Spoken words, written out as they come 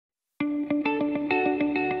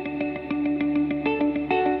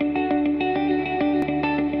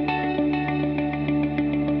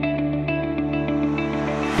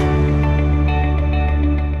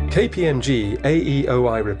Kpmg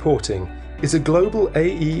AEOI reporting is a global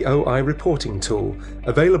AEOI reporting tool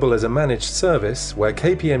available as a managed service where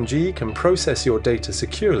Kpmg can process your data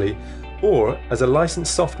securely, or as a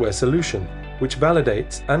licensed software solution which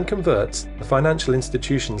validates and converts the financial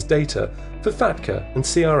institution's data for FATCA and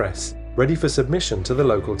CRS, ready for submission to the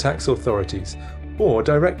local tax authorities, or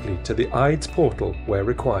directly to the IDES portal where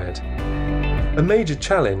required. A major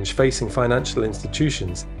challenge facing financial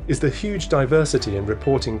institutions is the huge diversity in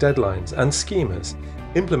reporting deadlines and schemas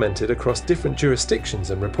implemented across different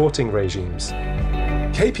jurisdictions and reporting regimes.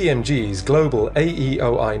 Kpmg's global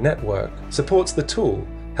AEOI network supports the tool,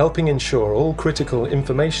 helping ensure all critical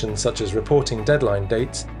information such as reporting deadline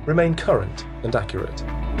dates remain current and accurate.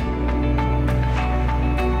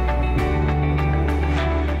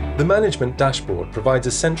 The management dashboard provides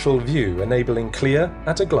a central view enabling clear,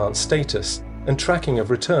 at-a-glance status and tracking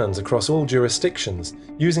of returns across all jurisdictions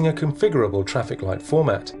using a configurable traffic light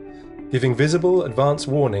format, giving visible advance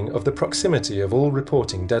warning of the proximity of all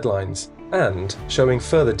reporting deadlines, and showing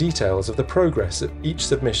further details of the progress of each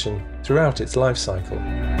submission throughout its life cycle.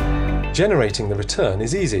 Generating the return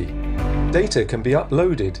is easy. Data can be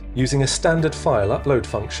uploaded using a standard file upload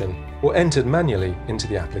function or entered manually into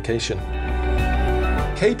the application.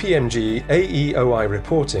 Kpmg AEOI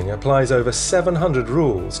reporting applies over 700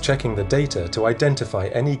 rules checking the data to identify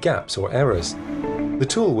any gaps or errors. The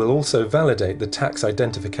tool will also validate the tax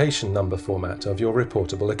identification number format of your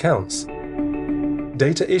reportable accounts.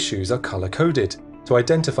 Data issues are color-coded to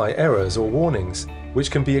identify errors or warnings,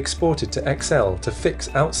 which can be exported to Excel to fix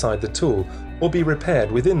outside the tool or be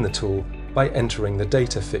repaired within the tool by entering the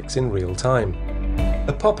data fix in real time.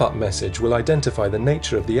 A pop-up message will identify the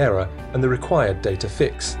nature of the error and the required data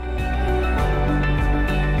fix.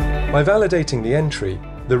 By validating the entry,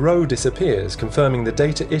 the row disappears, confirming the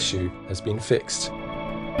data issue has been fixed.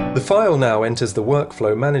 The file now enters the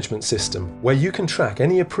workflow management system, where you can track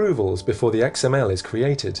any approvals before the XML is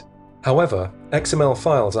created. However, XML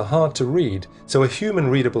files are hard to read, so a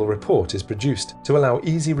human-readable report is produced to allow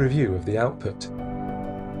easy review of the output.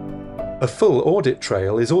 A full audit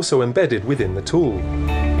trail is also embedded within the tool.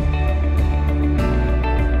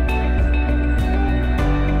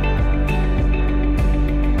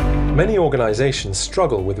 Many organizations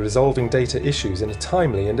struggle with resolving data issues in a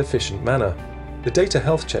timely and efficient manner. The Data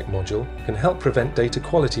Health Check module can help prevent data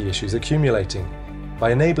quality issues accumulating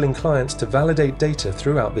by enabling clients to validate data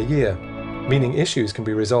throughout the year, meaning issues can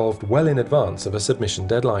be resolved well in advance of a submission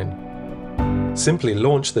deadline. Simply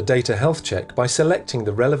launch the Data Health Check by selecting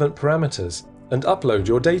the relevant parameters and upload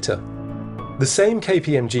your data. The same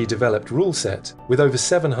Kpmg developed rule set with over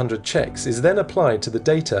 700 checks is then applied to the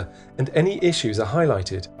data, and any issues are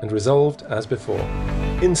highlighted and resolved as before.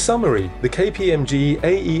 In summary, the Kpmg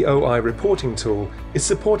AEOI reporting tool is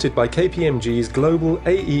supported by Kpmg's global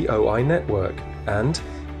AEOI network and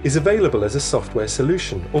is available as a software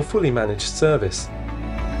solution or fully managed service.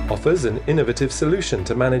 Offers an innovative solution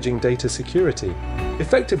to managing data security,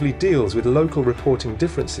 effectively deals with local reporting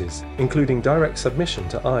differences, including direct submission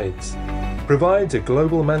to IDES, provides a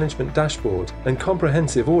global management dashboard and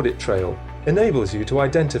comprehensive audit trail, enables you to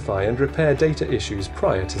identify and repair data issues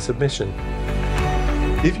prior to submission.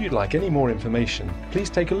 If you'd like any more information, please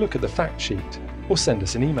take a look at the fact sheet or send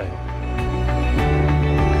us an email.